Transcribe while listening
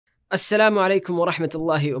Assalamu alaikum wa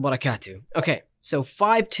rahmatullahi wa barakatuh. Okay, so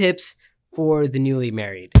 5 tips for the newly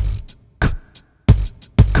married.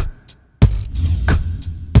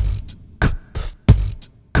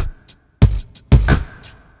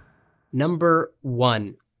 Number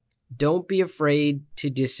 1, don't be afraid to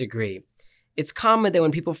disagree. It's common that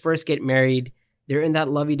when people first get married, they're in that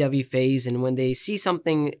lovey-dovey phase, and when they see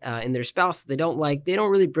something in their spouse that they don't like, they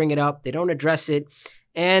don't really bring it up, they don't address it,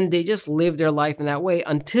 and they just live their life in that way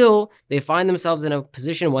until they find themselves in a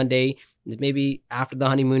position one day, maybe after the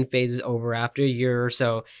honeymoon phase is over, after a year or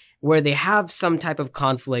so, where they have some type of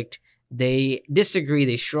conflict. They disagree,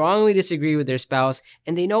 they strongly disagree with their spouse,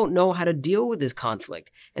 and they don't know how to deal with this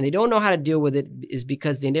conflict. And they don't know how to deal with it is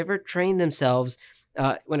because they never train themselves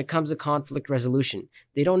when it comes to conflict resolution.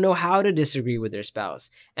 They don't know how to disagree with their spouse.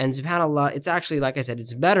 And subhanAllah, it's actually, like I said,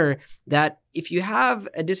 it's better that if you have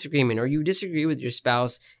a disagreement or you disagree with your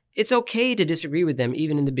spouse, it's okay to disagree with them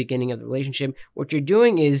even in the beginning of the relationship. What you're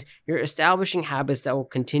doing is you're establishing habits that will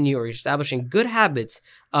continue, or you're establishing good habits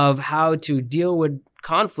of how to deal with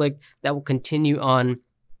conflict that will continue on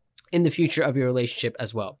in the future of your relationship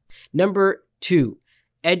as well. Number 2,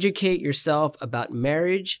 educate yourself about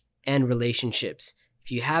marriage and relationships.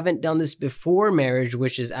 If you haven't done this before marriage,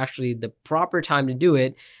 which is actually the proper time to do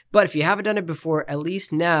it, but if you haven't done it before, at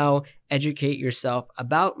least now educate yourself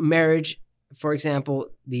about marriage. For example,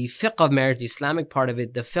 the fiqh of marriage, the Islamic part of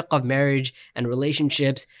it, the fiqh of marriage and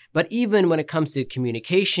relationships. But even when it comes to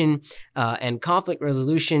communication and conflict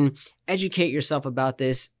resolution, educate yourself about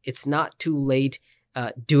this. It's not too late.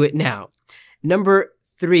 Do it now. Number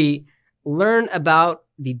 3, learn about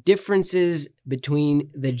the differences between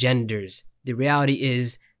the genders. The reality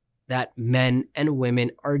is that men and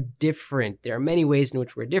women are different. There are many ways in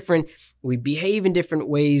which we're different. We behave in different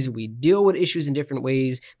ways. We deal with issues in different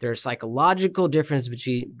ways. There are psychological differences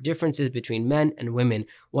between men and women.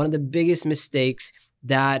 One of the biggest mistakes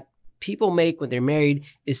that people make when they're married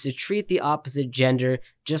is to treat the opposite gender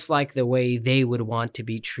just like the way they would want to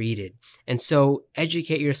be treated. And so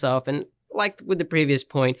educate yourself, and like with the previous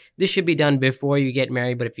point, this should be done before you get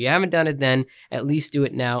married, but if you haven't done it then, at least do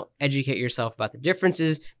it now. Educate yourself about the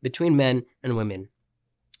differences between men and women.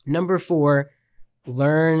 Number 4,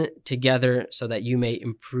 learn together so that you may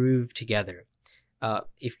improve together.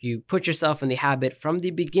 If you put yourself in the habit from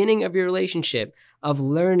the beginning of your relationship of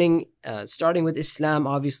learning, starting with Islam,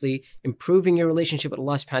 obviously, improving your relationship with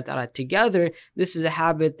Allah subhanahu wa ta'ala together, this is a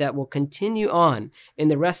habit that will continue on in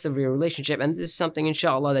the rest of your relationship. And this is something,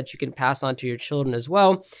 inshallah, that you can pass on to your children as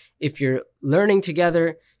well. If you're learning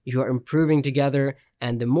together, you are improving together.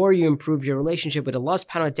 And the more you improve your relationship with Allah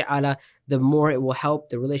subhanahu wa ta'ala, the more it will help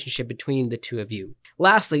the relationship between the two of you.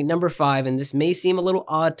 Lastly, number 5, and this may seem a little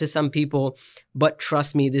odd to some people, but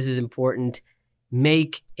trust me, this is important.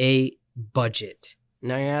 Make a budget.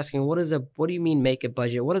 Now you're asking, what do you mean make a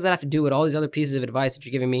budget? What does that have to do with all these other pieces of advice that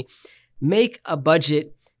you're giving me? Make a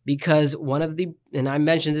budget, because and I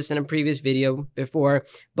mentioned this in a previous video before,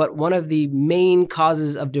 but one of the main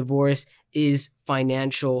causes of divorce is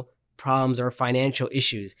financial problems or financial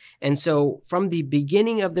issues. And so from the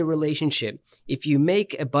beginning of the relationship, if you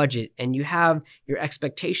make a budget and you have your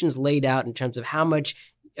expectations laid out in terms of how much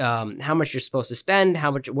you're supposed to spend,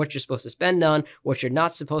 what you're supposed to spend on, what you're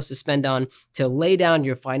not supposed to spend on, to lay down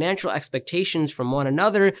your financial expectations from one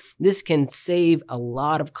another, this can save a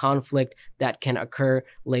lot of conflict that can occur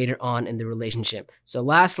later on in the relationship. So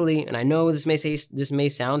lastly, and I know this may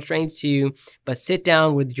sound strange to you, but sit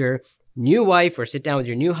down with your new wife or sit down with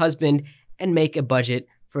your new husband and make a budget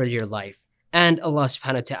for your life. And Allah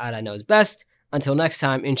subhanahu wa ta'ala knows best. Until next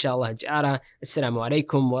time, inshallah ta'ala, assalamu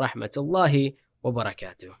alaikum wa rahmatullahi wa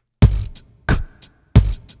barakatuh.